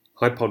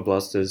Hi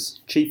Podblasters,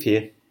 Chief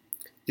here.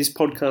 This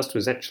podcast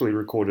was actually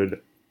recorded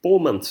 4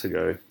 months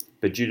ago,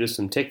 but due to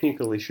some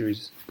technical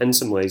issues and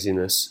some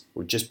laziness,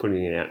 we're just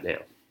putting it out now.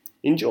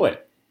 Enjoy!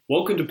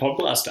 Welcome to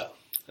Podblaster.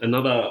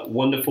 Another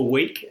wonderful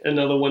week,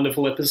 another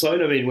wonderful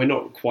episode. I mean, we're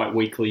not quite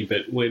weekly,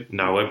 but we're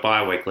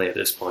bi-weekly at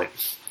this point.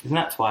 Isn't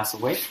that twice a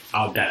week?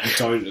 Oh, don't.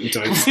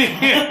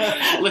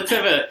 Let's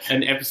have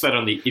an episode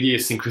on the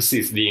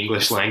idiosyncrasies of the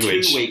English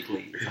language. 2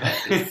 weekly.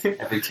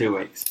 Every 2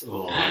 weeks.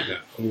 Oh, no,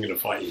 I'm going to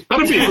fight you.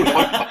 That'll be a good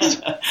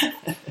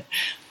podcast.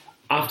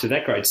 After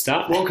that great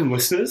start, welcome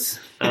listeners,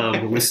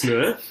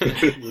 listener,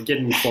 we're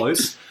getting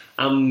close.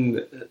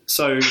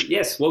 So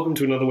yes, welcome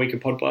to another week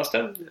of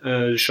Podblaster,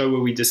 a show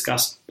where we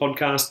discuss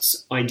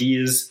podcasts,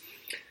 ideas,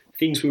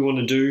 things we want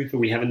to do that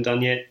we haven't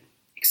done yet,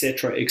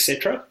 etc.,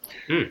 etc.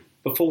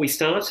 Before we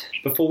start,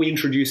 before we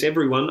introduce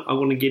everyone, I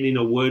want to get in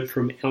a word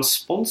from our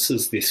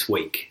sponsors this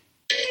week.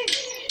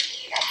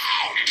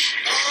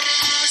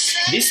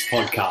 This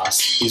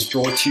podcast is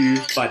brought to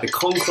you by the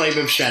Conclave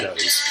of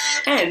Shadows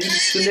and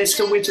the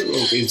Nesta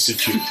Winterlord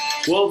Institute,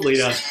 world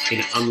leader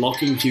in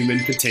unlocking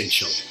human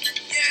potential.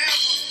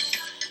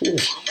 Ooh.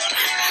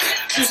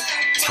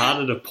 It's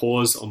harder to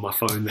pause on my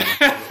phone than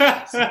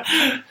I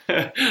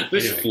thought.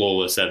 This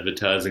flawless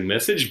advertising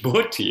message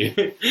brought to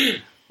you.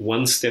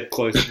 One step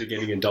closer to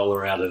getting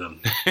 $1 out of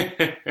them.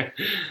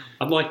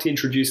 I'd like to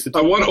introduce the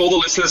I want all the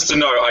listeners to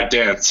know I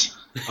dance.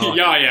 Oh,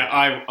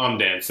 I'm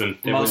dancing.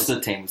 Most of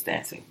the team was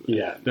dancing.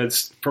 Yeah,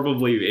 that's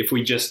probably if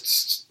we just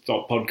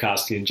stop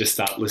podcasting and just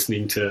start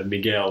listening to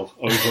Miguel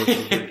over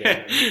and over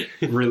again,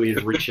 really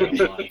enrich our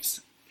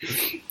lives.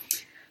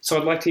 So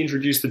I'd like to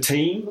introduce the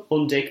team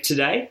on deck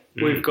today.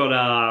 We've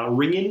got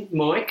Ringing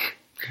Mike.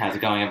 How's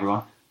it going,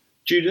 everyone?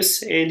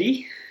 Judas,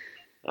 Andy.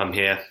 I'm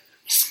here.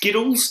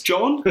 Skittles,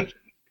 John.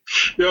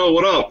 Yo,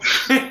 what up?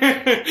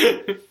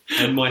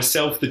 And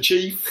myself, the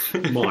Chief,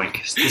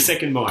 Mike. The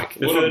second Mike.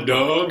 The What up, third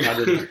dog? Mike. I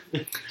don't know.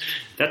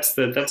 That's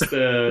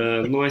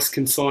the nice,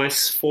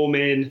 concise,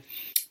 four-man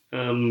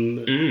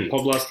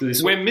Podblaster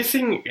this week. We're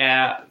missing,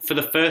 for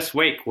the first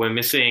week, we're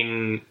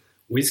missing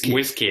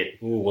WizKid.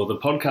 Oh, well, the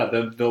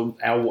podcast,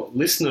 our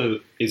listener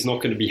is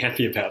not going to be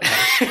happy about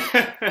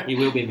that. He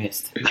will be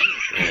missed.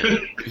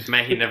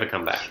 May he never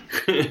come back.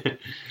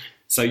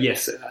 So,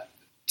 yes,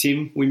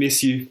 Tim, we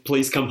miss you.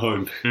 Please come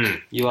home.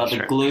 You are the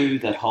Sure. glue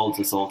that holds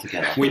us all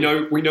together. We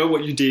know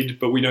what you did,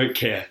 but we don't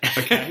care.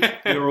 Okay?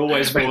 You're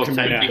always We'll welcome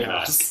in take our you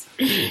house.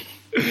 I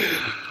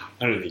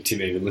don't think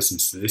Tim even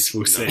listens to this.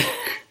 We'll see.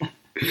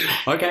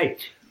 Okay,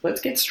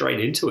 let's get straight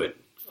into it.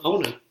 I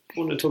want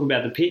to talk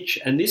about the pitch.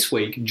 And this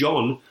week,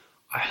 John,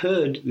 I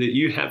heard that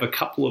you have a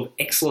couple of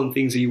excellent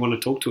things that you want to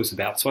talk to us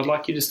about. So I'd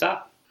like you to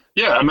start.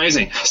 Yeah,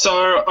 amazing.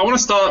 So I want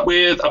to start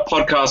with a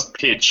podcast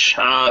pitch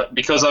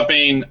because I've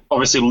been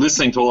obviously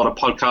listening to a lot of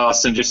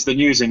podcasts and just the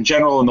news in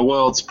general in the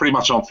world's pretty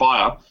much on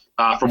fire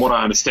from what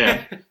I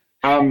understand.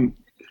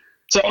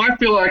 So I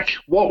feel like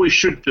what we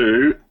should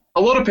do,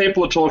 a lot of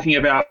people are talking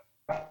about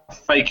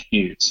fake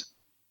news.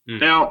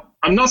 Now,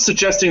 I'm not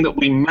suggesting that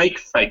we make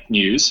fake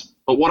news,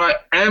 but what I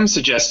am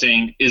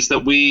suggesting is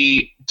that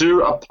we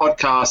do a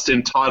podcast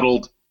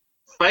entitled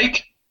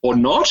Fake or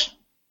Not,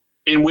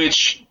 in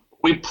which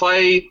we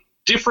play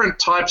different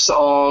types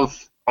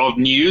of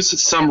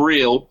news, some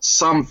real,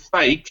 some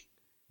fake,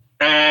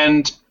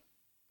 and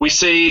we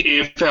see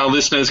if our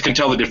listeners can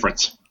tell the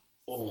difference.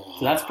 So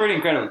that's pretty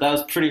incredible. That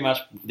was pretty much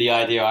the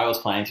idea I was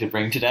planning to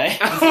bring today.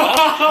 I'm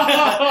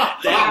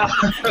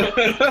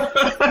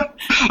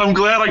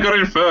glad I got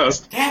in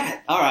first. Damn it.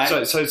 All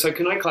right. So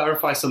can I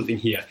clarify something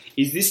here?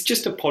 Is this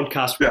just a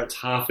podcast where it's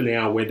half an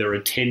hour where there are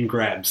 10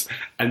 grabs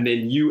and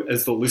then you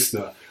as the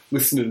listener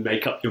listen and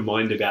make up your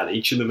mind about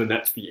each of them and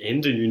that's the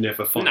end and you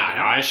never find No, out?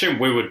 I assume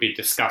we would be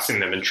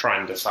discussing them and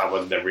trying to decide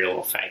whether they're real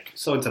or fake.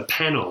 So it's a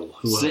panel.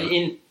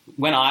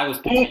 When I was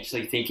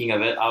potentially thinking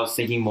of it, I was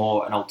thinking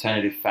more an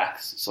alternative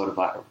facts sort of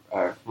like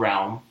a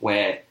realm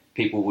where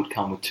people would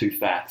come with 2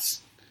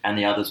 facts and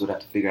the others would have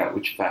to figure out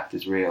which fact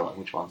is real and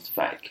which one's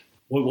fake.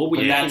 What were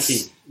But you that's,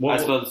 thinking? I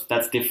suppose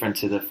that's different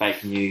to the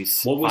fake news,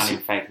 finding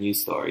fake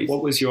news stories.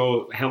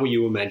 How were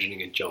you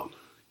imagining it, John?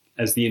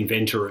 As the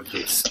inventor of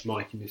this,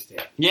 Mike, you missed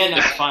out. Yeah, no,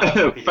 it's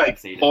fine.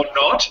 Fake or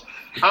not.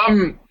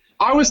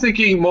 I was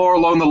thinking more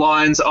along the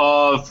lines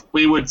of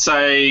we would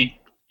say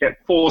get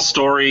 4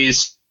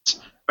 stories,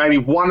 maybe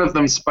one of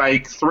them's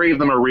fake, 3 of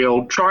them are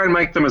real, try and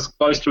make them as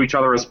close to each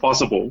other as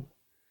possible,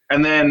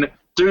 and then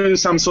do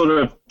some sort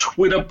of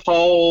Twitter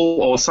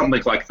poll or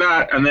something like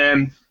that, and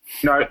then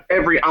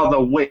every other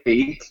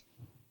week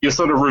you're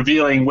sort of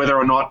revealing whether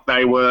or not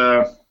they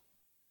were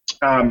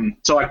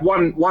so like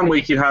one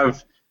week you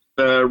have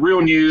the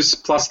real news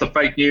plus the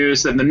fake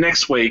news, and the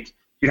next week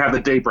you'd have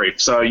the debrief.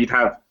 So you'd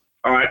have,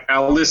 all right,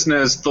 our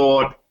listeners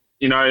thought,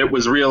 it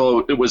was real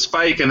or it was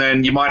fake, and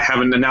then you might have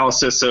an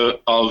analysis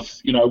of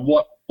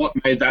what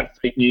made that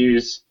fake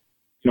news,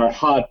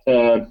 hard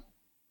to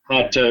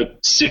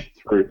sift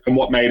through, and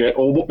what made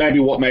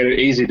it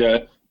easy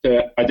to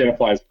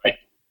identify as fake.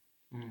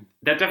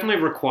 That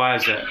definitely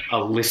requires a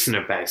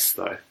listener base,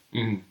 though.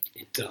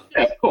 It does.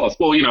 Yeah, of course.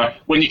 Well,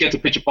 when you get to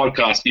pitch a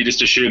podcast, you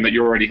just assume that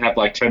you already have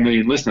like 10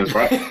 million listeners,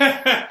 right?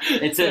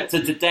 It's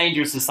a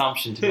dangerous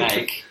assumption to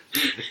make.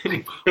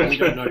 We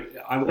don't know.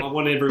 I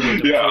want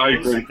everyone to I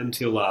pause agree.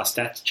 until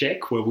Stats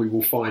Check, where we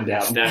will find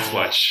out. Stats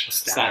more. Watch.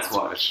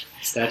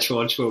 Stats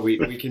Watch, where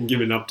we can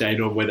give an update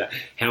on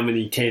how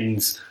many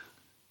tens,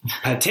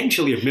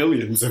 potentially of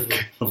millions of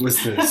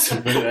listeners.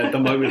 But at the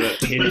moment,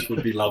 tens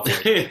would be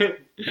lovely.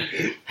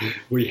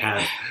 We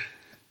have.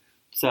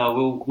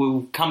 So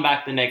we'll come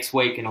back the next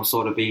week and it'll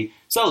sort of be,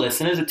 so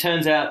listeners, it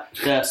turns out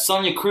the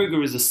Sonia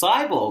Kruger is a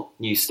cyborg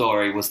news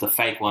story was the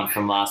fake one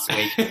from last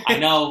week. I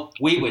know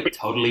we were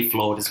totally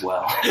flawed as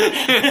well.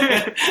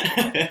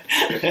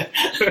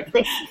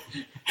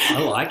 I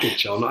like it,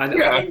 John.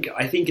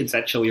 I think it's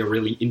actually a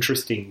really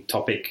interesting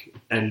topic,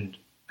 and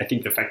I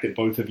think the fact that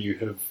both of you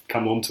have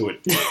come onto it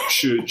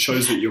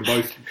shows that you're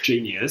both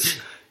genius,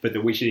 but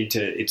that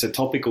it's a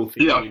topical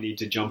thing. Yeah. We need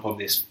to jump on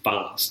this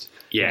fast.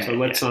 Yeah. So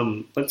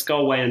let's go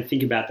away and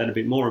think about that a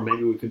bit more, and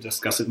maybe we could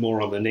discuss it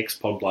more on the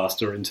next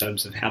Podblaster in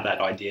terms of how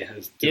that idea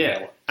has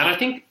developed. And I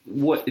think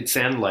what it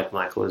sounded like,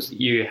 Michael, is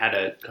you had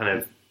a kind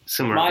of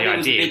similar Mine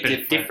was a idea, bit but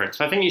different. different.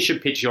 So I think you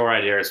should pitch your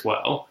idea as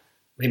well.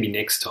 Maybe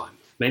next time.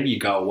 Maybe you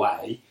go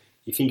away,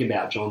 you think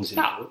about John's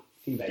input,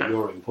 think about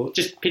your input.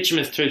 Just pitch them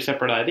as two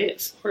separate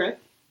ideas. Okay,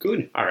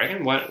 good. I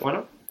reckon. Why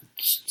not?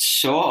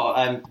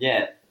 Sure.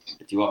 Yeah.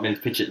 Do you want me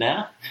to pitch it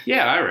now?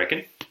 Yeah, I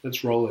reckon.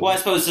 Let's roll it. Well, I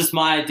suppose just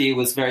my idea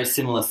was very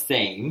similar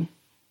theme,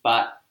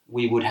 but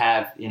we would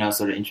have,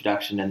 sort of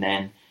introduction, and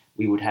then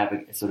we would have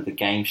a sort of a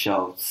game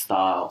show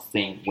style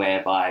thing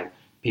whereby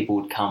people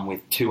would come with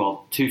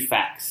two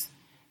facts,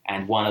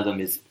 and one of them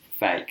is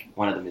fake,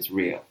 one of them is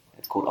real.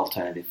 It's called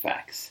alternative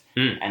facts.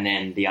 And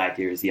then the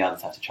idea is the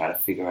others have to try to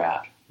figure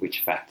out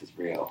which fact is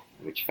real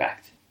and which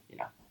fact,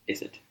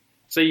 is it.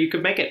 So you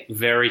could make it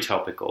very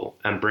topical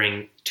and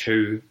bring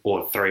 2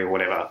 or 3 or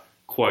whatever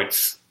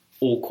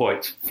all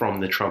quotes from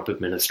the Trump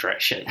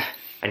administration.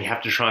 And you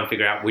have to try and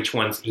figure out which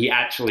ones he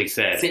actually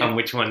said and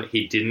which one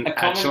he didn't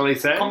actually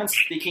say. A common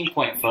sticking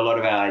point for a lot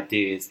of our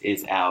ideas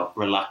is our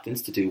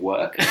reluctance to do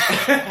work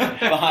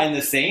behind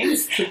the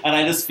scenes. And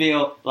I just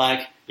feel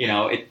like,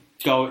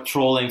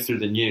 trawling through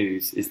the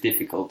news is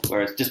difficult,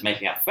 whereas just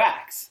making up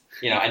facts,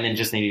 and then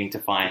just needing to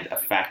find a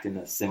fact in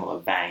a similar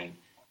vein,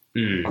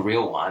 a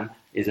real one,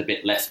 is a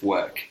bit less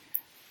work.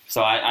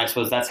 So I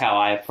suppose that's how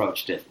I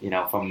approached it,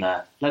 from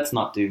the let's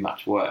not do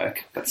much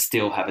work, but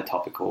still have a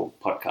topical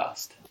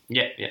podcast.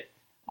 Yeah.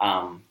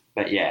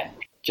 But yeah,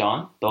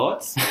 John,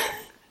 thoughts?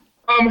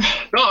 No,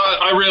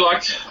 I really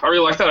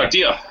like that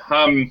idea.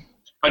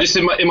 I just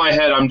in my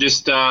head, I'm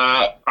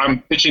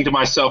pitching to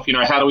myself,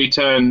 how do we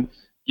turn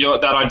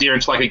that idea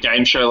into like a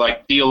game show,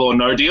 like Deal or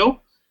No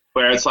Deal,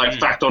 where it's like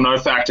fact or no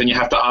fact, and you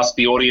have to ask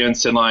the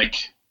audience, and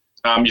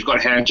you've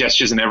got hand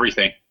gestures and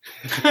everything.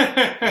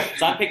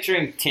 So I'm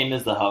picturing Tim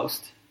as the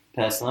host,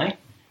 personally,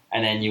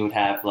 and then you would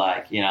have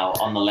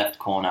on the left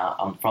corner,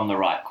 from the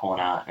right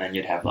corner, and then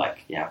you'd have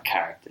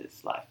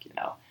characters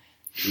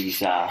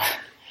these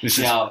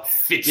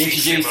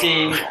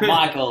introducing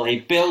Michael.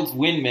 He builds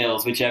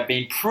windmills which have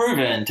been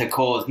proven to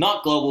cause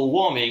not global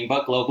warming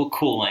but global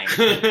cooling.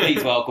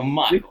 Please welcome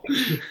Michael.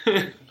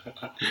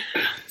 I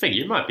think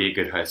you might be a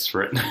good host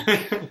for it.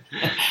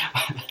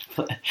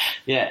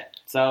 Yeah,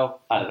 so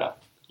I don't know.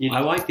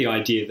 I like the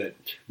idea that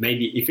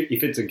maybe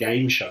if it's a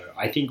game show,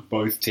 I think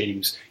both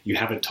teams, you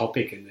have a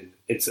topic and then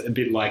it's a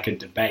bit like a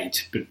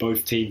debate, but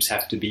both teams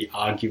have to be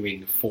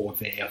arguing for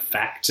their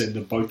facts,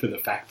 and both of the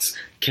facts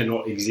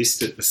cannot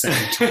exist at the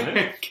same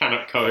time.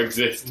 Cannot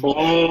coexist.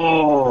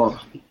 Oh,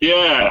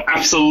 yeah,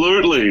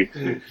 absolutely.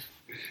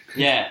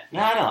 Yeah, no,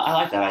 I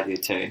like that idea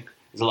too.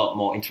 There's a lot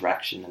more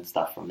interaction and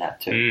stuff from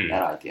that too,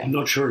 that idea. I'm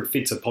not sure it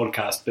fits a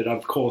podcast, but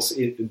of course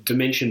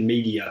Dimension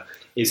Media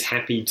is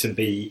happy to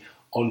be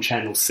on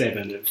Channel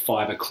 7 at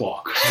 5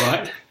 o'clock,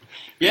 right?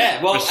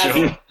 Yeah, well,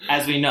 sure.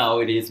 as we know,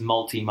 it is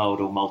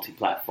multimodal,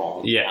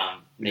 multi-platform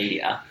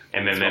media.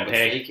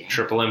 MMMP,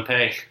 Triple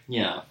MP.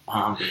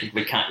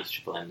 We can't use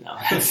Triple M now.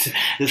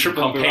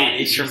 Triple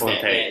MP, Triple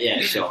MP.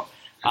 Yeah, sure.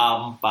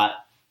 But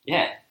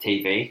yeah,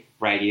 TV,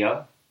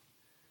 radio,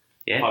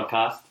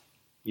 podcast,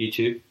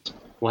 YouTube.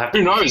 We'll have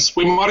Who knows?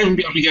 We might even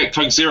be able to get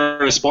Coke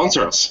Zero to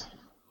sponsor us.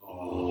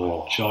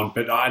 Oh, John,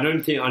 but I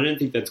don't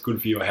think that's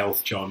good for your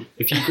health, John.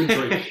 If you could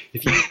drink,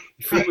 if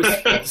it was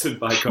sponsored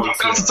by Coke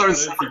Zero, I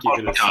don't think you're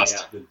going to see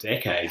out the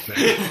decade,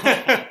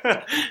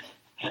 man.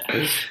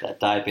 That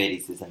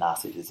diabetes is a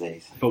nasty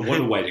disease. But what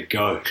a way to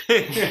go!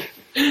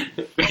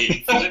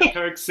 Infinite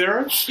Coke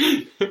Zero,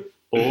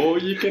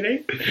 all you can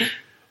eat.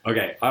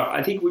 Okay,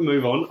 I think we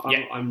move on.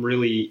 Yeah. I'm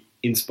really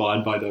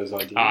inspired by those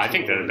ideas. I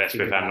think they're the best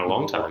we've had in a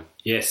long time.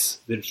 Yes,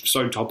 they're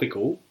so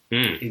topical.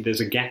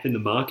 There's a gap in the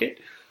market.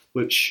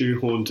 Let's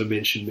shoehorn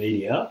Dimension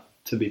Media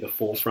to be the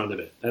forefront of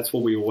it. That's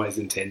what we always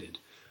intended.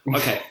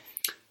 Okay,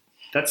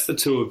 that's the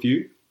two of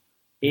you.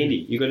 Andy,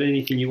 you got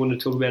anything you want to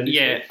talk about?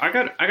 Yeah, I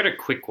got a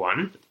quick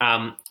one.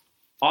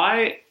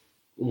 I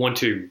want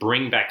to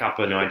bring back up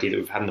an idea that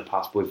we've had in the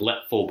past, but we've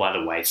let fall by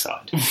the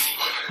wayside.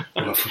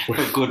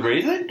 For good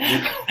reason.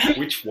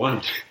 Which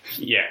one?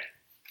 Yeah.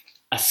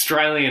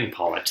 Australian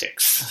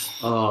politics.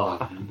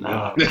 Oh,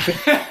 no.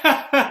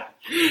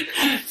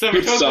 So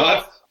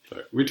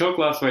we talked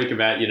last week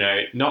about,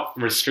 not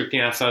restricting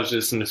ourselves to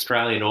just an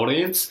Australian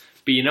audience,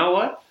 but you know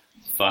what?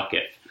 Fuck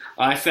it.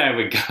 I say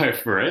we go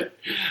for it.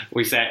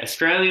 We say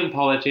Australian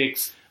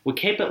politics, we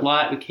keep it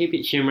light, we keep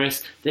it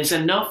humorous. There's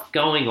enough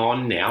going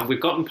on now.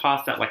 We've gotten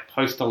past that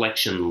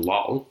post-election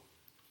lull.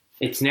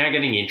 It's now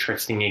getting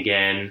interesting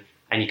again,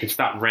 and you can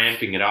start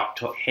ramping it up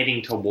to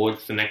heading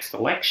towards the next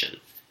election.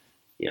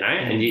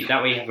 And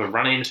that way you have a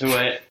run into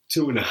it.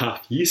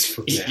 2.5 years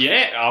from now.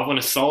 Yeah, I want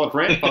a solid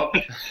ramp up.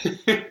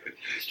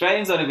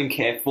 Australians don't even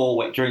care 4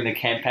 weeks during the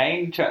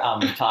campaign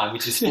time,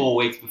 which is 4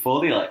 weeks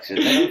before the election.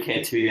 They don't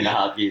care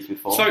 2.5 years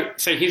before.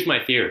 So here's my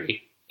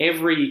theory.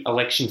 Every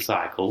election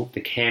cycle,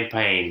 the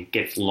campaign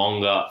gets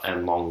longer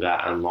and longer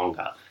and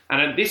longer.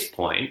 And at this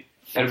point,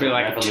 it'll be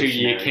like a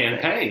 2-year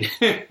campaign.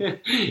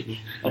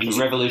 That's a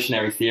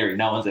revolutionary theory.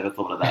 No one's ever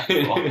thought of that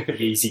before.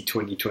 Easy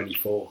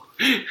 2024.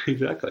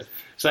 Exactly.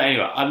 So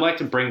anyway, I'd like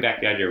to bring back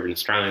the idea of an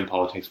Australian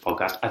politics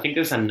podcast. I think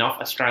there's enough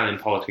Australian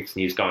politics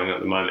news going on at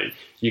the moment.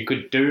 You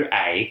could do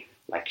a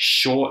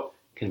short,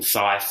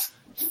 concise,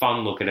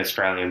 fun look at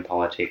Australian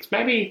politics.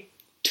 Maybe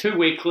 2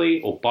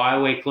 weekly or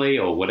bi-weekly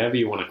or whatever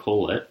you want to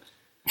call it.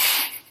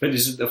 But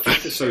is it the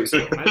fact that so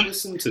I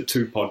listen to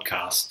 2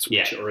 podcasts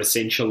which are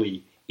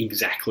essentially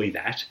exactly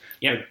that.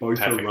 Yeah, both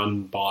perfect. are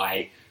run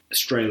by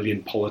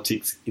Australian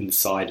politics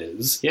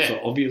insiders. Yeah. So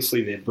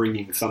obviously they're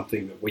bringing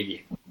something that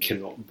we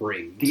cannot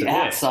bring. The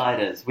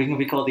Outsiders. We can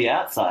be called the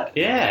Outsiders.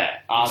 Yeah.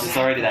 There's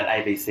already that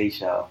ABC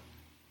show.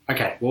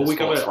 Okay, well we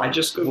got to. I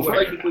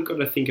think we've got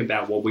to think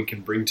about what we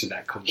can bring to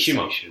that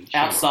conversation.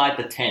 Outside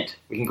the tent.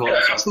 We can call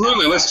it.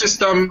 Absolutely. Let's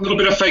just a little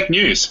bit of fake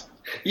news.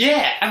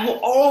 Yeah, and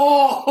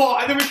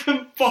and then we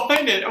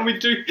combine it and we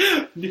do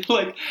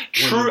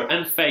true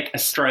and fake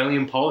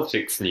Australian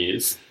politics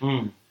news.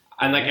 And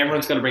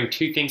everyone's got to bring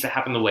 2 things that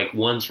happen in the week.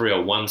 One's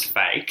real, one's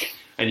fake.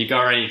 And you go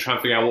around and you try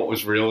and figure out what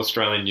was real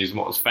Australian news and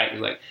what was fake.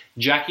 You're like,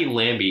 Jackie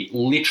Lambie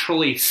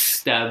literally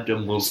stabbed a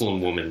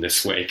Muslim woman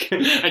this week.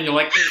 And you're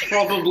like,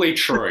 probably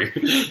true.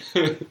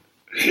 It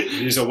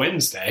is a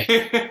Wednesday.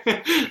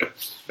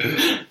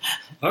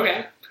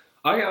 Okay,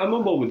 I'm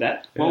on board with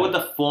that. What would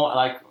the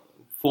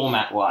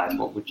format-wise,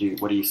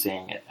 what are you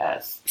seeing it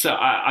as? So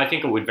I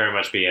think it would very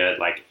much be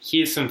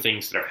here's some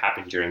things that have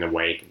happened during the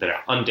week that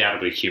are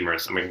undoubtedly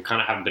humorous, and we can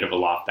kind of have a bit of a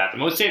laugh at them.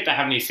 We'll see if they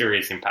have any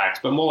serious impacts,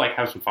 but more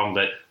have some fun.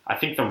 But I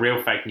think the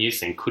real fake news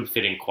thing could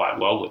fit in quite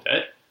well with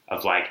it,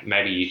 of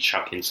maybe you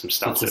chuck in some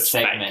stuff it's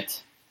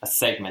that's a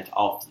segment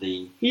of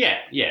the... Yeah.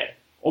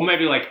 Or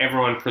maybe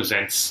everyone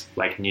presents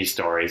news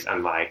stories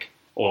and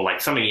or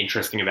something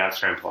interesting about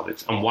Australian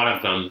politics, and one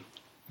of them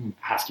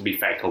has to be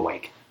fake a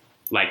week.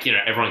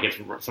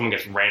 Someone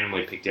gets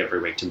randomly picked every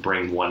week to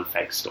bring one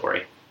fake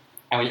story.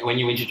 And when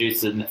you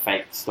introduce a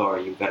fake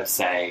story, you've got to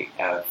say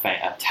a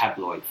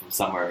tabloid from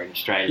somewhere in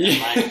Australia.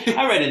 Yeah.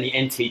 I read in the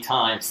NT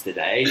Times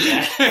today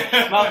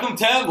that Malcolm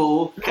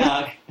Turnbull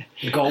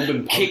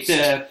Goulburn Post. kicked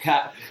a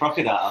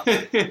crocodile.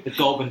 The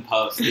Goulburn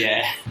Post,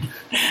 yeah.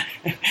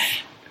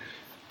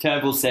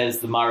 Turnbull says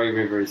the Murray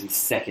River is his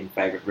second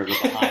favourite river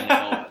behind the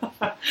Goulburn.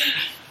 I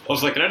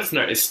was I just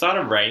noticed it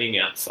started raining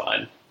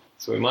outside.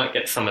 So we might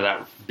get some of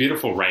that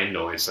beautiful rain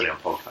noise on our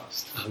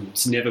podcast.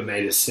 It's never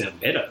made us sound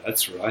better,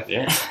 that's right.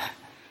 Yeah.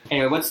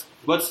 Anyway,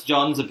 what's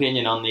John's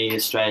opinion on the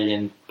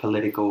Australian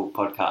political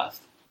podcast?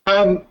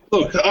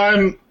 Look,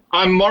 I'm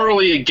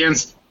morally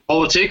against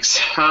politics,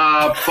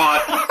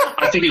 but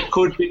I think it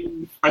could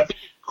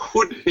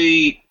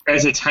be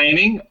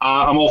entertaining.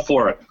 I'm all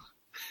for it.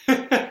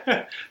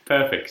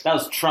 Perfect. That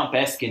was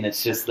Trump-esque, and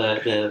it's just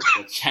the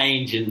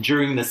change, and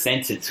during the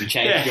sentence you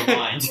changed your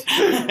mind.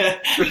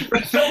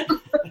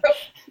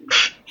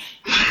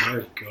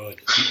 Oh God!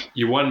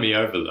 You won me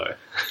over though.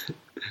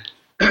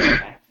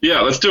 Yeah,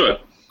 let's do it.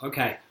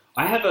 Okay,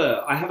 I have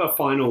a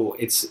final.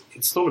 It's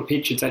not a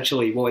pitch. It's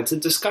actually it's a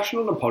discussion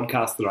on a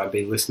podcast that I've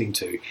been listening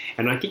to,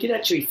 and I think it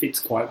actually fits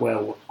quite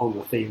well on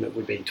the theme that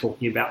we've been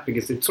talking about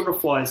because it sort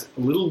of flies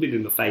a little bit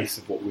in the face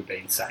of what we've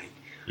been saying.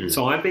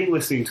 So I've been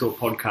listening to a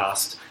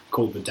podcast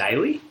called The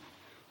Daily,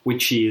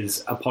 which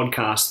is a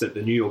podcast that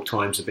the New York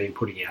Times have been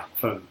putting out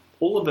for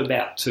all of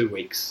about 2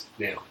 weeks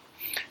now.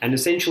 And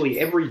essentially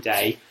every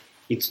day,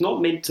 it's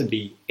not meant to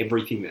be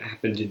everything that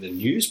happened in the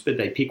news, but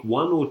they pick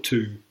 1 or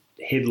 2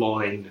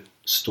 headline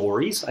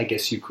stories, I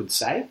guess you could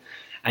say,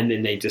 and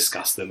then they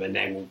discuss them, and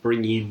they will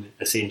bring in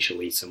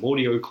essentially some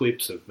audio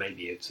clips of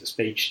maybe it's a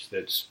speech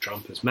that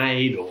Trump has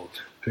made or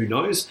who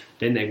knows.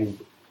 Then they will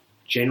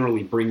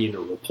generally bring in a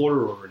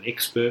reporter or an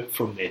expert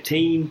from their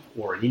team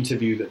or an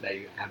interview that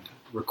they have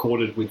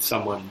recorded with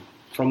someone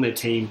from their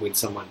team, with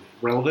someone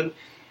relevant.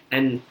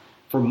 And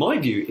from my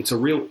view, it's a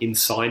real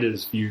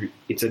insider's view.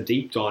 It's a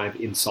deep dive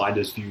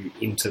insider's view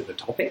into the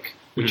topic,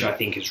 which I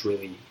think is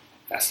really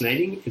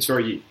fascinating.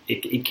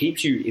 It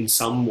keeps you in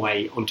some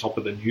way on top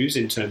of the news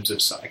in terms of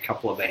a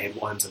couple of the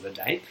headlines of the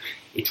day.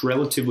 It's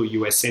relatively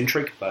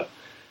US-centric, but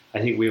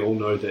I think we all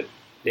know that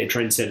they're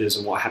trendsetters,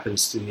 and what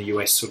happens in the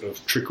US sort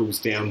of trickles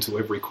down to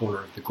every corner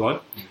of the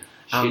globe.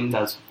 Shit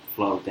does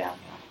flow down.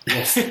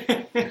 Yes.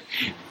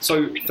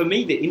 So for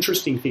me, the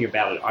interesting thing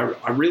about it,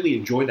 I really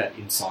enjoy that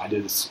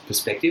insider's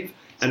perspective,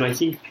 and I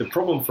think the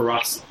problem for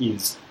us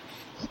is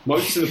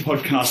most of the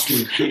podcasts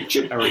we pitch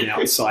are an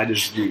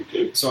outsider's view.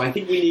 So I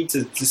think we need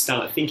to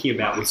start thinking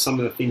about, with some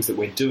of the things that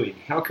we're doing,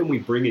 how can we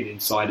bring an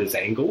insider's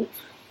angle?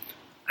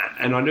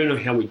 And I don't know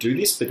how we do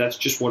this, but that's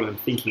just what I'm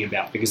thinking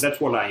about, because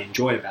that's what I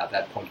enjoy about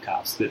that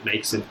podcast that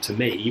makes it, to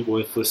me,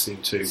 worth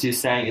listening to. So you're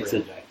saying it's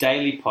a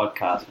daily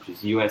podcast which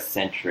is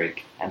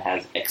US-centric and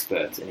has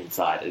experts and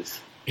insiders.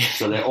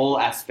 So they're all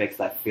aspects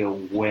I feel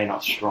we're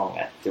not strong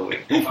at doing.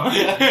 You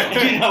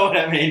know what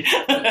I mean?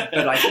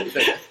 But I think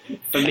that,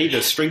 for me,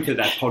 the strength of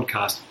that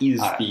podcast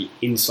is the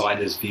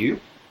insider's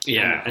view.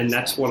 Yeah, and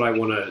that's what I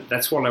want to.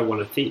 That's what I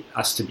want to think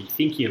us to be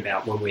thinking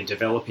about when we're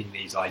developing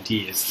these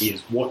ideas. Is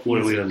what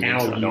is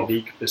our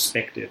unique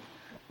perspective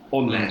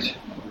on that?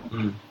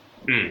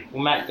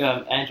 Well, Matt,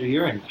 Andrew,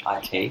 you're in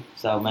IT,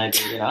 so maybe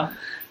how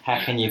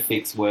can you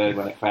fix Word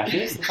when it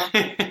crashes?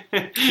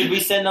 Should we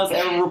send those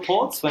error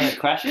reports when it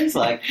crashes?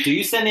 Like, do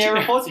you send the error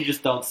reports? Or you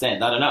just don't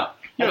send? I don't know.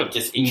 You're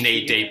just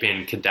knee deep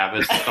in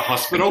cadavers at the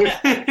hospital.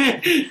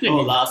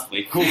 Oh, last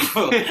week.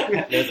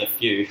 There's a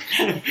few.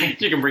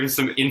 You can bring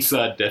some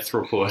inside death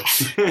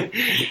reports.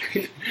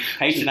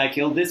 Patient I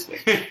killed this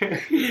week.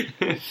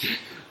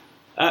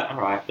 All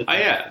right.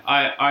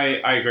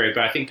 I agree,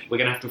 but I think we're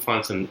going to have to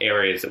find some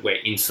areas that we're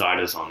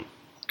insiders on.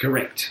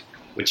 Correct.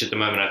 Which at the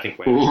moment I think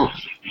we're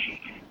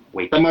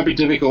weak. That might be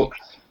difficult.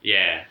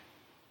 Yeah.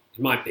 It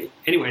might be.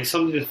 Anyway,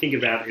 something to think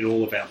about in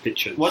all of our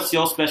pitches. What's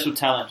your special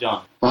talent,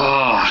 John?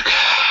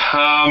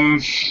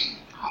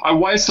 I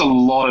waste a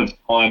lot of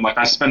time. Like,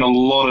 I spend a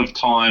lot of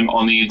time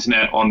on the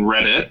internet, on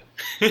Reddit.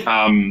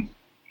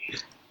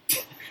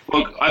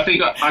 Look, I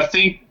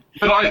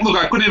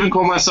couldn't even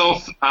call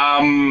myself.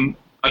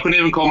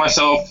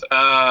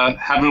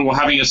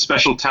 Having a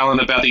special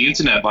talent about the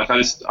internet. Like,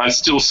 I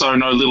still so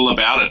know little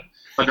about it.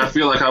 Like, I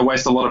feel like I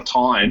waste a lot of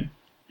time,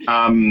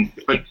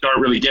 but don't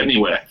really get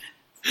anywhere.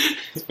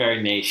 It's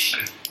very niche.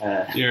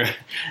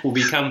 We'll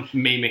become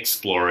meme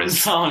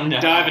explorers. Oh,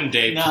 no. Diving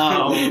deep.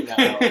 No.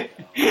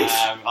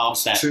 I'll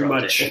too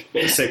much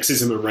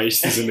sexism and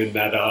racism in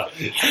that.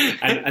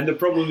 And the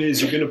problem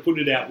is you're going to put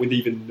it out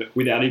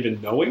without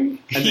even knowing,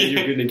 and then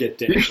you're going to get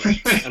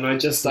denigrated. And I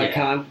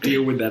can't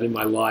deal with that in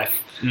my life.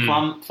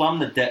 Plumb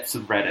the depths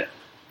of Reddit.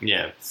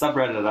 Yeah.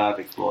 Subreddit I've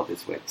explored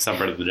this week.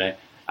 Subreddit of the day.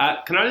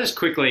 Can I just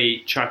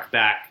quickly chuck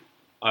back?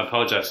 I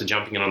apologise for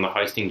jumping in on the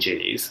hosting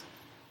duties.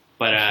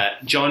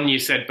 But, John, you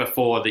said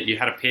before that you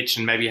had a pitch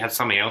and maybe you had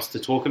something else to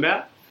talk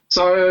about?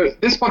 So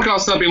this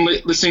podcast I've been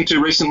listening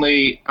to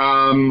recently,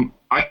 I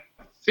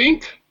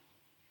think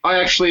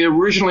I actually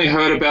originally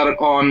heard about it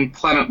on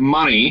Planet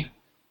Money,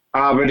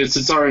 but it's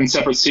its own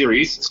separate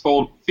series. It's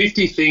called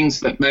 50 Things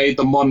That Made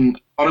the Modern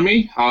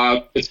Economy.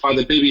 It's by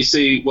the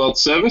BBC World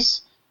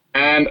Service.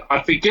 And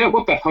I forget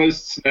what the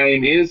host's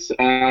name is.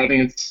 I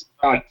think it's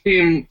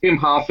Tim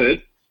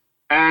Harford.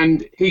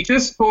 And he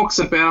just talks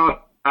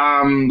about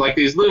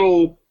these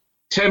little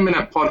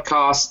 10-minute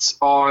podcasts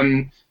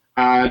on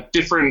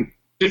different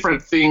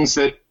things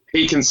that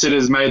he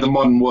considers made the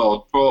modern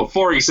world.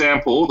 For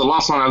example, the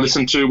last one I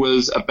listened to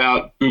was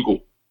about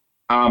Google.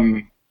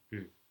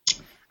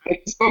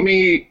 It's got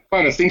me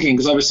kind of thinking,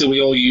 because obviously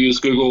we all use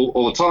Google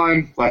all the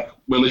time. Like,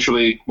 I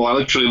literally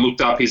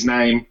looked up his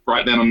name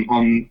right then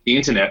on the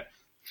internet.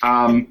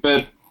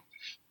 But,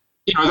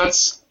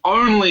 that's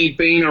only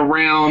been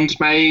around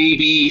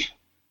maybe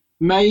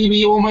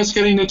almost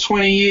getting to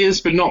 20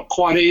 years, but not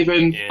quite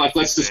even. Yeah, like,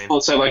 let's just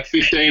say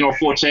 15 or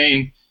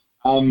 14.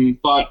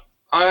 But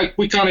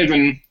we can't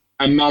even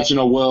imagine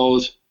a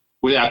world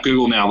without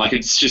Google now. Like,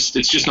 it's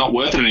just not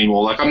worth it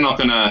anymore. Like, I'm not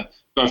going to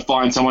go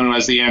find someone who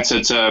has the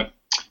answer to,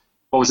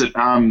 what was it?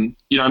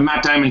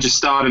 Matt Damon just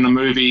starred in the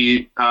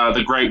movie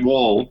The Great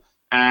Wall,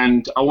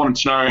 and I wanted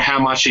to know how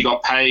much he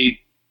got paid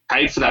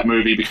for that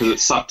movie because it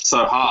sucked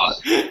so hard.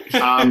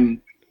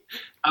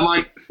 I'm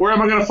like, where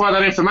am I going to find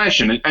that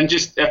information? And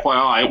just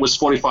FYI, it was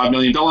 $45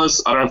 million.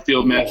 I don't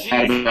feel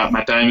bad about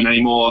Matt Damon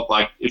anymore.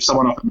 Like, if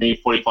someone offered me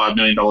 $45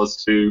 million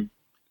to,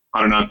 I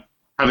don't know,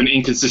 have an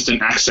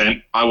inconsistent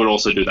accent, I would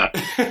also do that.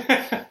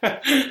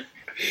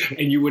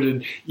 And you would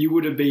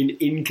have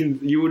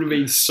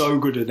been so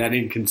good at that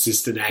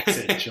inconsistent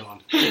accent,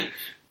 John.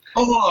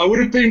 I would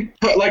have been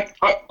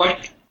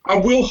I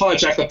will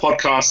hijack the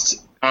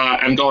podcast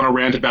and go on a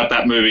rant about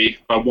that movie.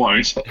 I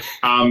won't.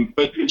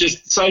 But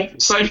just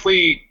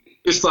safely,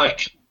 just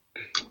like,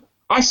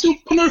 I still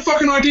have no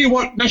fucking idea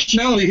what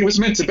nationality he was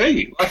meant to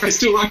be. Like,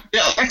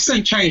 the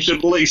accent changed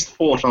at least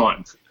 4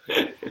 times.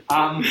 Can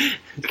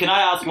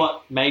I ask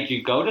what made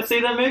you go to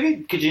see that movie?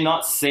 Could you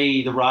not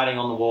see the writing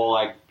on the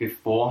wall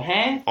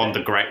beforehand? On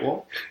the Great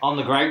Wall? On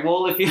the Great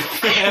Wall, if you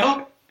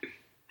will.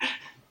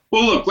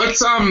 Well, look,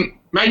 let's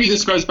maybe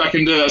this goes back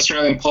into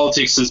Australian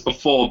politics as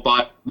before,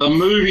 but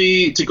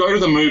to go to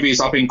the movies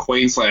up in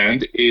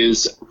Queensland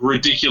is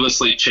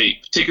ridiculously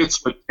cheap.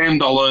 Tickets were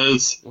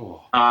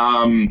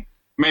 $10.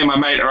 me and my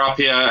mate are up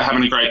here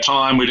having a great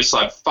time. We're just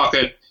like, fuck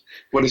it,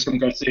 we're just going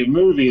to go see a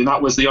movie, and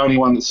that was the only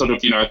one that sort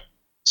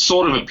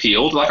of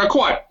appealed. Like I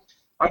quite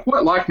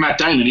like Matt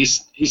Damon.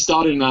 He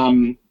starred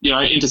in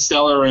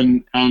Interstellar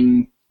and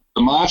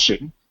The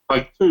Martian,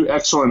 like two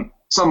excellent,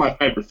 some of my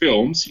favourite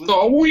films. You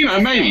thought,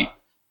 well, maybe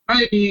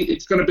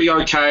it's going to be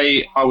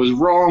okay. I was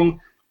wrong.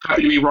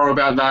 Happy to be wrong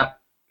about that.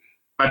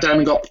 Matt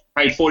Damon got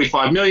paid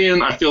 $45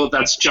 million. I feel that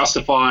that's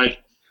justified,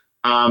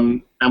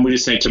 and we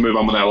just need to move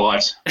on with our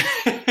lives.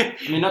 I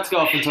mean, not to go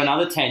off into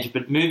another tangent,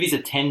 but movies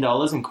are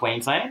 $10 in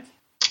Queensland.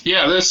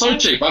 Yeah, they're so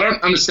cheap. I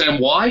don't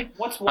understand why.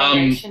 What's One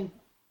Nation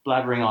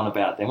blabbering on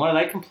about then? What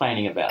are they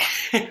complaining about?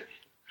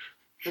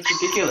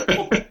 That's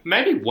ridiculous.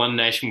 Maybe One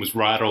Nation was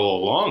right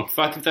all along.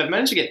 Fuck, if they've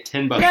managed to get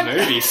 $10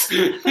 movies.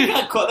 They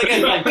got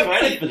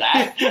credit for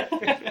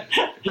that.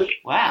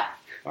 Wow.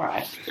 All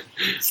right.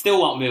 Still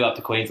won't move up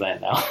to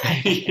Queensland, though.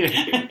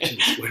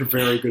 Jeez, we're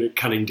very good at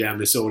cutting down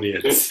this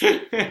audience.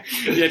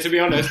 Yeah, to be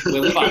honest.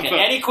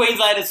 Any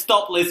Queenslanders,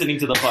 stop listening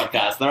to the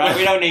podcast, all right?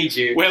 We don't need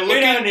you. We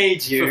don't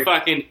need you. For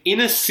fucking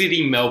inner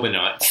city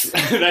Melbourneites.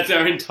 That's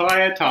our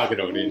entire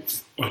target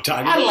audience. Or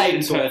target Adelaide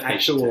audience or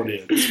actual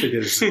audience.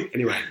 Because,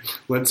 anyway,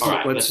 let's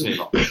move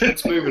on.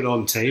 Let's move it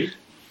on, team.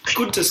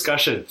 Good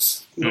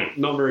discussions.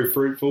 Not very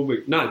fruitful,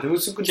 but no, there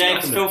was some good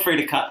James, stuff. feel free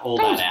to cut all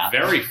that out.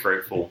 Very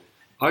fruitful.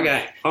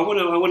 Okay, I want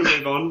to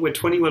move on. We're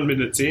 21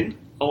 minutes in.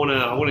 I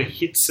want to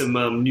hit some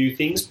new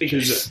things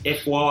because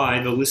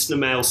FYI, the listener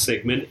mail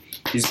segment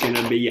is going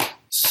to be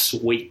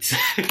sweet. So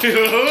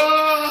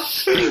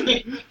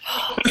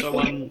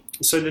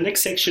the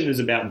next section is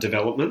about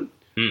development.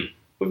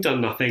 We've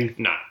done nothing.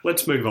 No.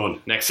 Let's move on.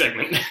 Next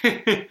segment.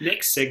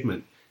 Next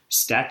segment,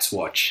 Stats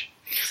Watch.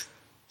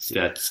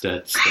 Stats.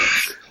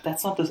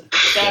 That's not the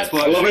Stats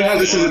Watch. I love it how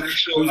this is an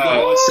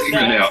actual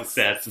segment now.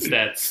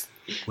 Stats.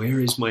 Where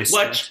is my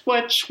stats?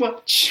 Watch.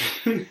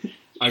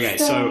 Okay,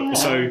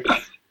 so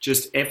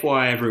just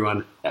FYI,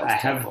 everyone, I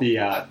have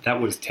that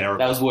was terrible.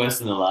 That was worse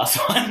than the last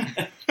one.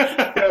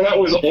 Yeah, that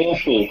was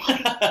awful.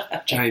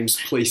 James,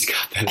 please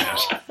cut that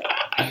out.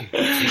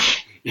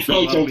 If you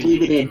No, love don't me,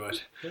 leave you it can do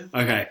it.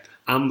 Okay,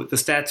 the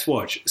Stats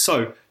Watch.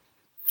 So,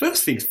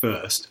 first things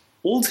first,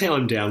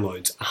 all-time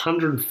downloads,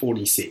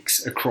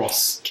 146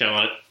 across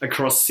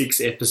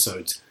 6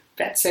 episodes.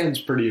 That sounds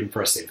pretty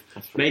impressive.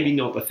 Maybe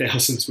not the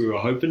thousands we were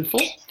hoping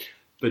for,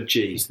 but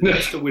geez, the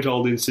Esther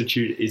Whithold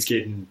Institute is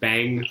getting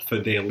bang for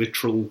their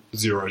literal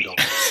 $0.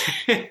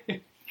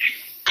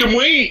 Can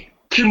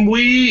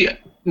we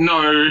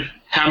know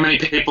how many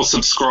people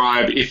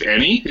subscribe, if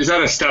any? Is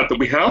that a stat that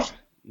we have?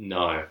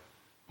 No.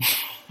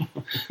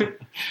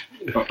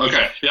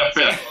 Okay, yeah,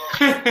 fair.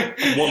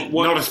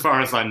 Not as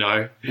far as I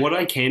know. What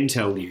I can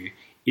tell you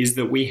is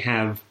that we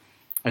have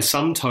a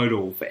sum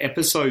total for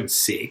episode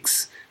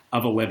 6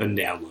 of 11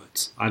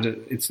 downloads.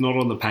 It's not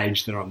on the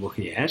page that I'm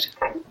looking at.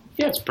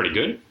 Yeah, it's pretty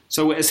good.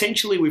 So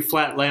essentially we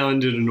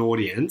flatlined an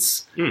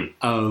audience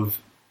of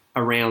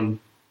around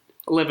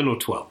 11 or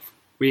 12.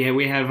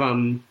 We have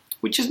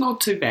which is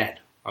not too bad,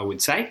 I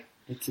would say.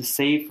 It's a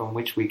seed from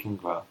which we can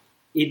grow.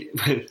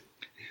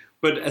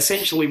 But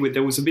essentially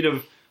there was a bit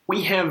of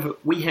we have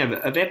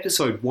of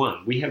episode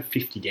 1 we have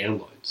 50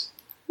 downloads.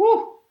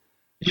 Woo!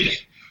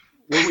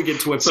 When we get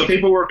to episode, So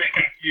people were a bit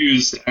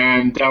confused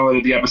and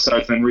downloaded the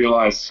episodes and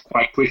realised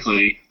quite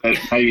quickly that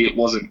maybe it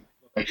wasn't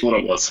what they thought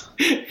it was.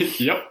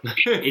 Yep.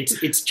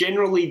 it's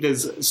generally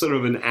there's sort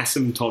of an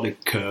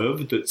asymptotic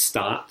curve that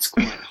starts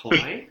quite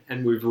high,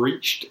 and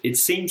it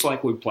seems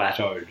like we've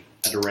plateaued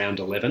at around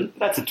 11.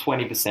 That's a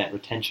 20%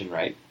 retention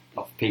rate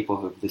of people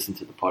who have listened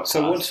to the podcast.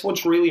 So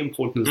what's really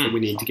important is that we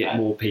need to not get bad.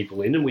 more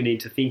people in, and we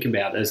need to think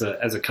about as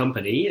a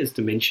company, as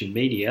Dimension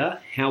Media,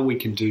 how we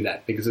can do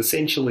that, because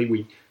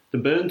essentially the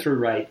burn-through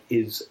rate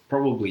is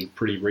probably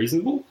pretty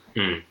reasonable.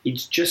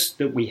 It's just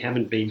that we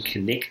haven't been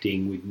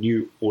connecting with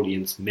new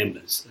audience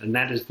members, and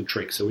that is the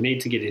trick. So we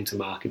need to get into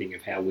marketing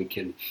of how we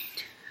can...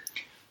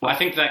 Well, I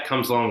think that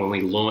comes along when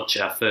we launch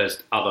our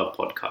first other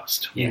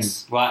podcast.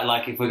 Yes. Right,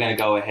 like if we're going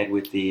to go ahead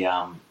with the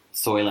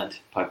Soylent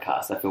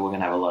podcast, I feel we're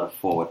going to have a lot of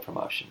forward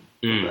promotion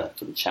for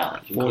the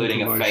challenge,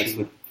 including a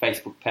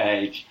Facebook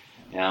page,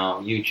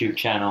 YouTube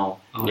channel.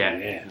 Oh, Yeah.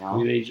 yeah.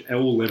 We need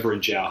all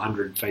leverage our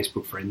 100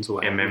 Facebook friends or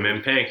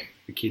MMMP.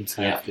 the kids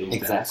have these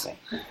exactly.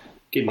 days.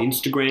 Get an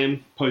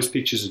Instagram, post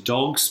pictures of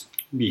dogs,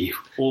 be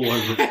all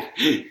over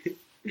it.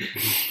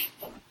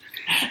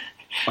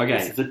 Okay.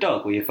 This is a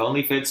dog we have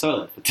only fed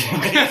Soylent for 2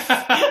 weeks.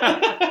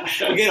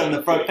 We get on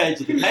the front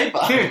page of the paper.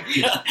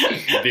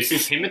 This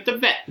is him at the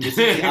vet. This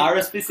is the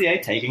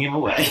RSPCA taking him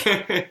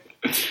away.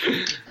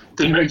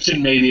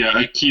 Dimension Media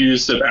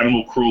accused of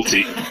animal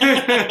cruelty.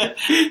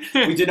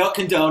 We do not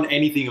condone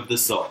anything of the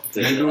sort.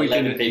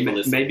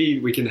 Maybe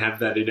we can have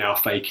that in our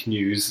fake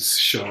news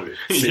show.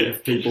 See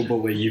if people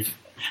believe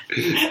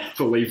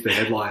the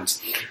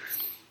headlines.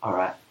 All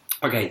right.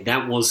 Okay,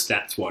 that was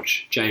Stats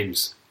Watch.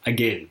 James,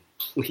 again,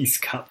 please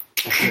cut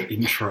the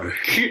intro.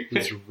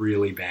 It's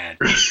really bad.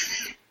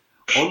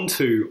 On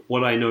to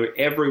what I know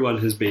everyone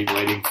has been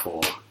waiting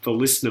for, the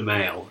listener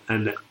mail.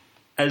 And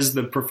as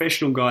the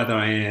professional guy that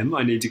I am,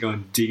 I need to go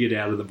and dig it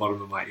out of the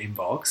bottom of my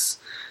inbox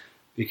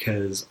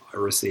because I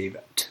receive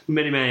too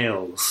many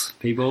mails,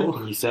 people.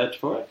 Can you search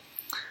for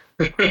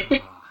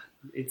it?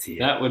 It's here.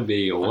 That would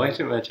be way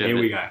too much. Here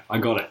we go. I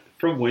got it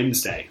from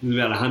Wednesday. There's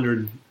about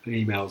 100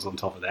 emails on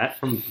top of that.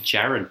 From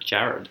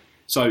Jared.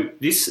 So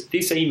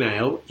this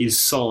email is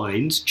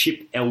signed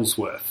Chip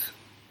Ellsworth.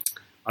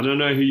 I don't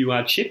know who you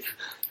are, Chip,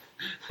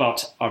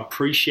 but I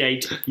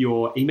appreciate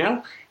your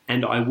email,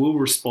 and I will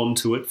respond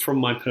to it from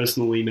my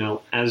personal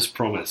email as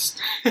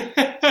promised.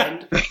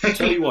 And I'll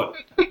tell you what,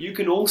 you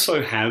can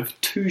also have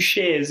 2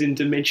 shares in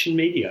Dimension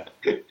Media.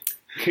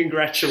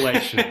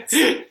 Congratulations.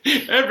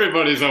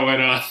 Everybody's a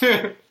winner.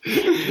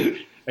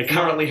 They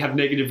currently have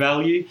negative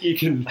value. You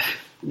can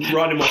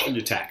write them off on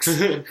your tax.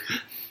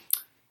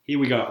 Here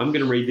we go. I'm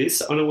going to read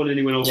this. I don't want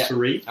anyone else to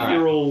read. All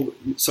You're right. all...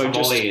 So I'm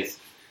just... all ears.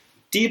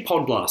 Dear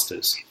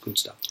Podblasters, good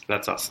stuff.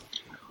 That's us.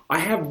 I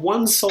have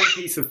one sole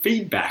piece of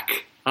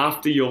feedback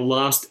after your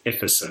last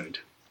episode.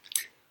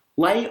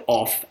 Lay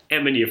off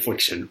Amity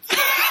Affliction!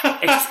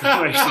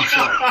 Exclamation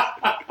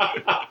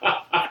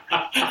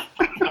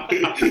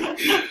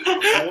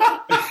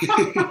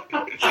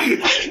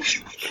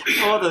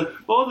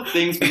all the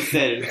things we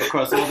said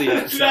across all the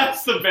episodes.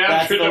 That's the boundary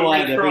That's the that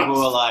one we that people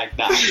were crossed.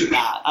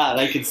 like,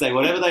 they can say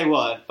whatever they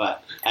want,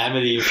 but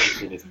Amity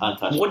Affliction is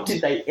untouchable. What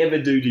did they ever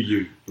do to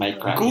you? Make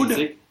crap Good,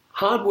 music?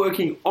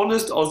 hard-working,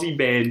 honest Aussie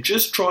band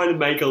just trying to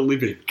make a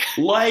living.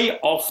 Lay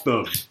off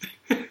them.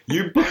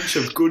 You bunch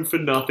of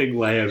good-for-nothing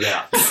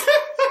layabouts.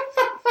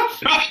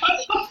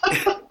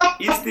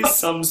 Is this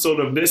some sort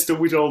of Nesta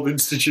Whithold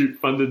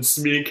Institute-funded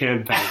smear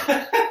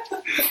campaign?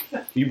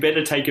 You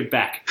better take it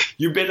back.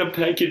 You better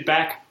take it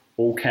back,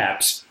 all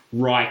caps,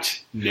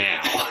 right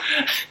now.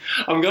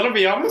 I'm going to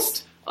be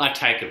honest. I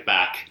take it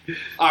back.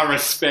 I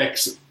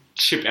respect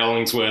Chip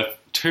Ellingsworth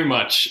too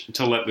much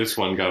to let this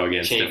one go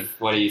against him. Chief,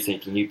 what are you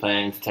thinking? You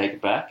planning to take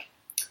it back?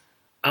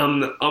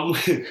 I'm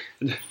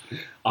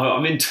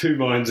in 2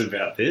 minds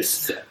about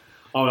this.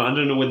 I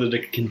don't know whether to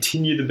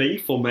continue the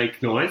beef or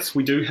make nice.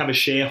 We do have a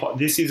shareholder.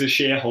 This is a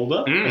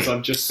shareholder, as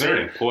I've just said.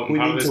 Very important We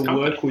part need of to this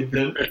company. work with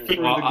them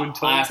through Well, the good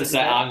times. I have to that say,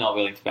 we have. I'm not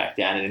willing to back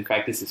down, and in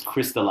fact, this has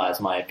crystallised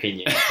my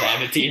opinion of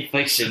Amity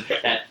Affliction.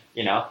 That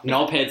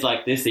knobheads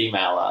like this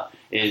emailer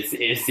is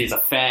a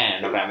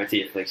fan of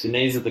Amity Affliction.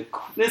 This is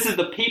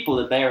the people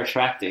that they are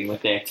attracting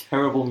with their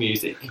terrible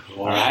music.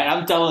 All right,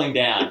 I'm doubling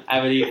down.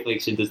 Amity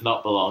Affliction does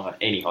not belong on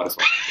any hottest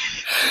one.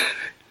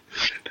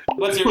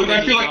 What's your Look,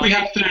 I feel opinion,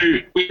 like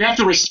John? we have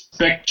to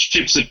respect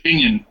Chip's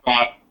opinion,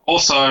 but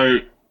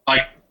also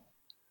like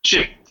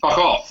Chip, fuck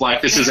off.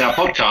 Like, this is our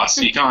podcast.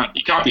 You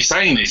can't be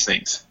saying these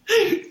things.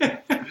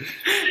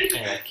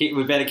 Anyway,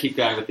 we better keep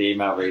going with the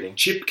email reading.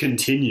 Chip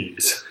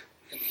continues.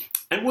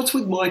 And what's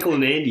with Michael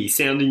and Andy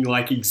sounding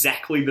like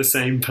exactly the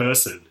same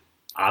person?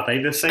 Are they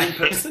the same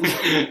person?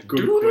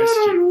 Good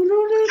question.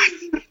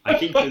 I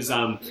think there's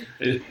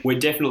we're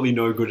definitely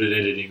no good at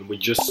editing, and we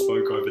just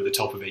spoke over the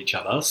top of each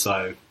other,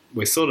 so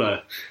we're sort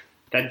of...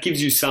 That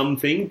gives you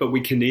something, but we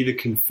can neither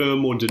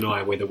confirm or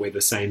deny whether we're the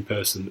same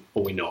person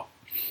or we're not.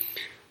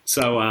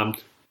 So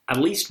at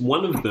least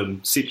one of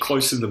them sit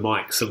close to the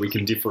mic so we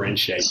can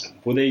differentiate them.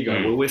 Well, there you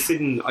go. Well, we're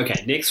sitting...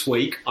 Okay, next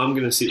week, I'm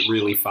going to sit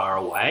really far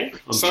away.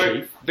 I'm So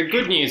Chief. the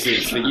good news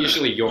is that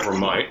usually you're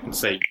remote, and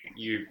so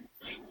you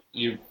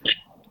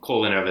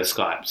call in over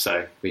Skype,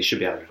 so we should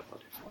be able to tell the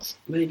difference.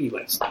 Maybe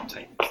let's not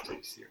take this too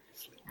seriously.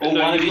 Or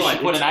No, one of you're you right,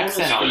 should put an it's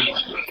accent on.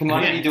 honestly- Can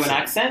one of you do an Yeah,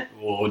 accent?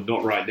 Or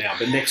not right now,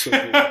 but next week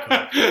we'll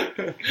come.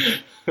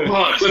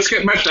 Look, let's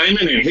get Matt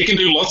Damon in. He can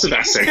do lots of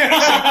accents.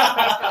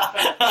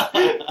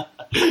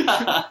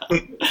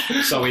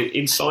 So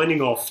in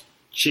signing off,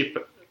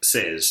 Chip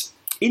says,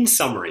 in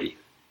summary,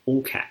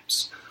 all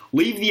caps,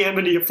 leave the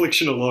Amity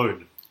Affliction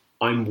alone.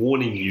 I'm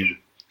warning you,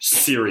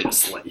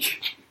 seriously.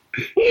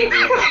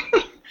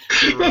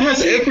 That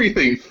has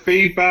everything.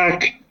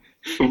 Feedback,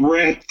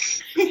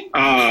 threats,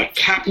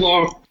 cap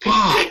lock.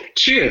 Fuck,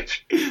 Chip,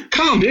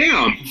 calm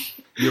down.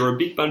 You're a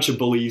big bunch of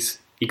bullies,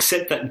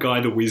 except that guy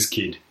the whiz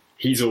kid.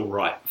 He's all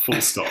right,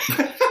 full stop.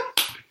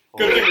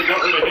 Good thing we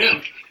got rid of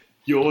him.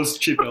 Yours,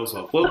 Chip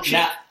Ellsworth. Well, Chip,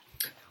 Now,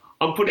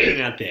 I'm putting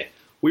it out there.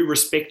 We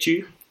respect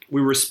you.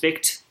 We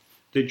respect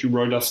that you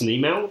wrote us an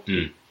email.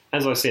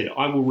 As I said,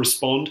 I will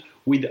respond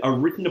with a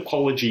written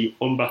apology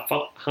on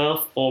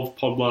behalf of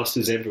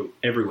Podblasters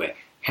everywhere.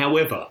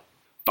 However,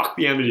 fuck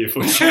the Amity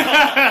Affliction.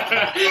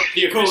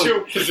 The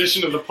official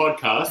position of the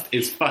podcast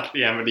is fuck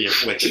the Amity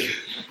Affliction.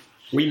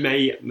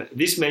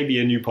 This may be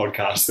a new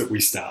podcast that we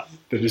start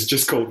that is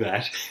just called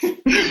that.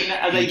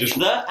 are they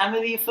the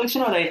Amity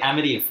Affliction or are they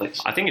Amity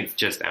Affliction? I think it's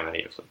just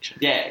Amity Affliction.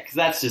 Yeah,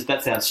 because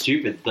that sounds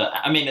stupid.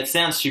 It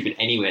sounds stupid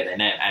anywhere they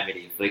name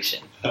Amity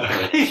Affliction.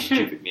 It's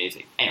stupid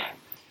music. Anyway.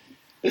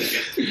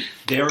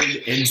 There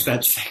ends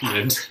that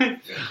segment.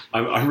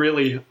 I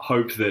really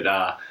hope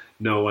that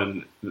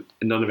none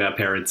of our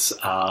parents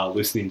are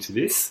listening to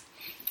this.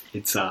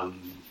 It's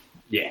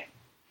yeah.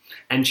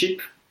 And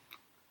Chip,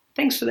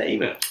 thanks for the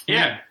email.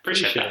 Yeah,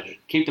 appreciate that. it.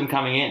 Keep them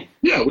coming in.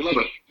 Yeah, we love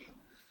it.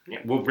 Yeah,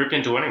 we'll rip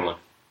into anyone.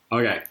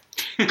 Okay.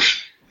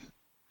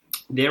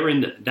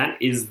 that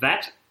is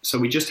that. So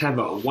we just have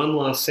one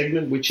last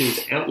segment, which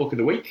is Outlook of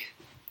the Week.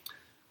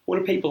 What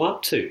are people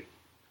up to?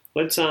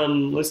 Let's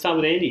start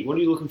with Andy. What are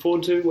you looking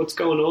forward to? What's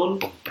going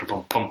on?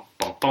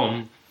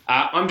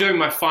 I'm doing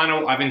my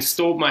final. I've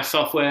installed my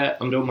software.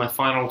 I'm doing my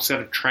final set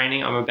of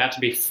training. I'm about to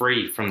be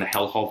free from the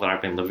hellhole that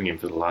I've been living in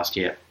for the last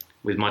year,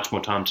 with much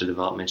more time to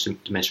develop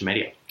Dimension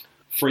Media.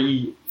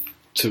 Free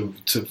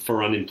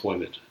for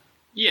unemployment.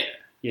 Yeah.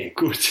 Yeah,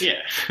 good.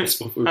 Yeah. That's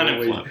what we've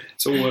Unemployment.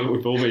 It's all what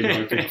we've all been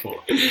hoping for.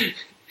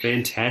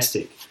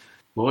 Fantastic.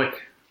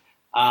 Mike.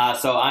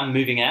 So I'm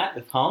moving out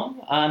with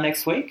home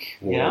next week.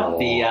 You know,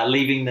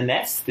 leaving the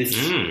nest. This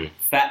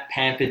fat,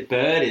 pampered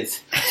bird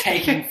is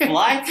taking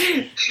flight.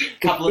 A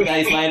couple of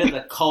days later,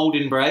 the cold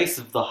embrace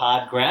of the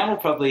hard ground will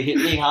probably hit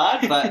me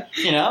hard. But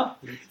you know,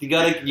 you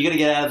gotta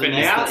get out of the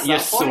nest. Now you're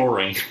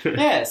soaring.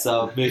 Yeah,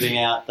 so moving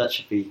out, that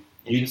should be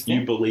interesting.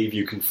 You believe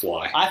you can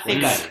fly. I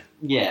think we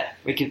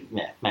could.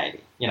 Yeah, maybe.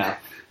 You know.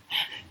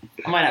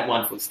 I might have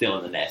 1 foot still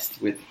in the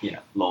nest with, you know,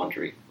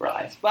 laundry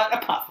rise. But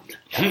apart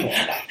from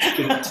that,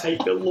 Gonna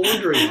take the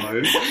laundry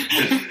home.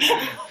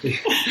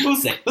 we'll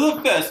see. For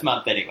the first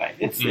month, anyway,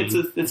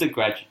 it's a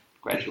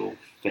gradual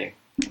thing.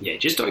 Yeah,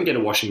 just don't get a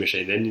washing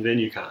machine. Then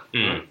you can't.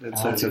 Right?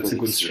 That's a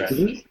good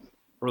strategy.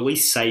 Or at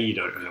least say you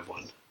don't have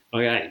one.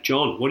 Okay,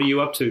 John, what are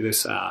you up to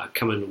this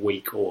coming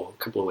week or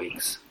couple of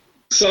weeks?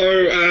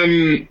 So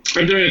I'm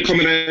doing a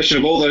combination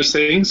of all those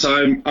things.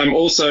 I'm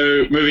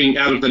also moving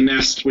out of the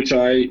nest, which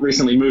I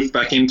recently moved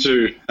back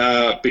into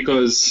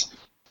because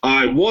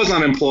I was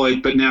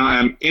unemployed, but now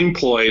I'm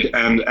employed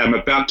and am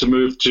about to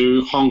move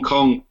to Hong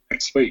Kong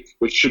next week,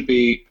 which should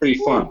be pretty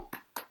fun.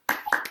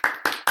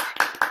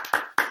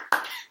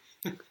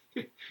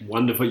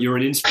 Wonderful. You're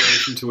an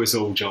inspiration to us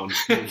all, John.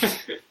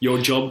 Your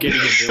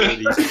job-getting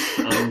abilities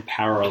are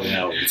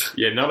unparalleled.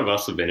 Yeah, none of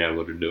us have been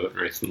able to do it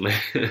recently.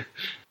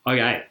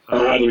 Okay.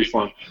 That'll be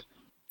fun.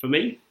 For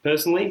me,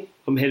 personally,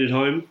 I'm headed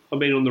home. I've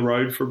been on the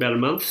road for about a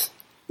month.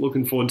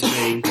 Looking forward to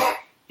being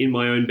in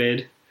my own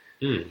bed.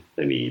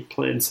 Maybe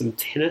playing some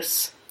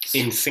tennis.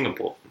 In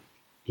Singapore.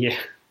 Yeah.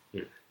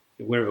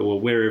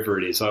 Wherever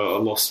it is. I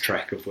lost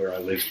track of where I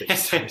live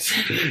these days.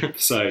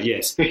 So,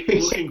 yes,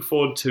 looking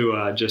forward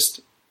to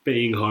just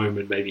being home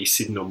and maybe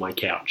sitting on my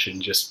couch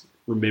and just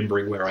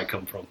remembering where I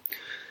come from.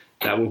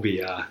 That will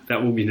be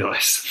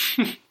nice.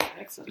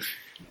 Excellent.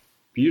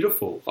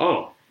 Beautiful.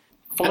 Oh,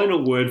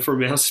 final word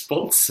from our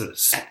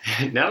sponsors.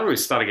 Now that we've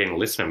started getting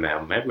listener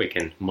mail, maybe we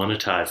can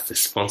monetize the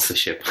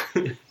sponsorship.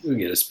 We can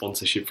get a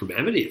sponsorship from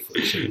Amity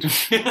Affliction.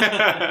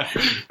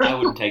 I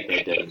wouldn't take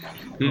that dirty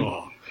money.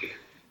 Oh.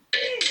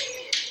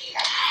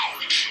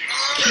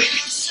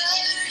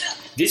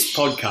 This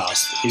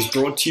podcast is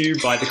brought to you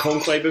by the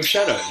Conclave of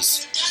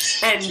Shadows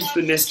and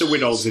the Nesta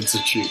Whittolls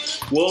Institute,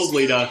 world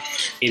leader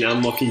in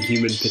unlocking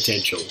human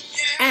potential,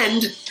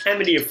 and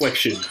Amity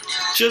Affliction,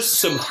 just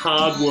some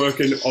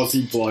hard-working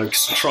Aussie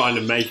blokes trying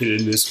to make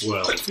it in this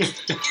world.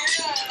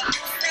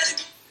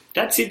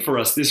 That's it for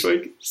us this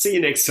week. See you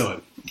next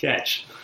time. Catch.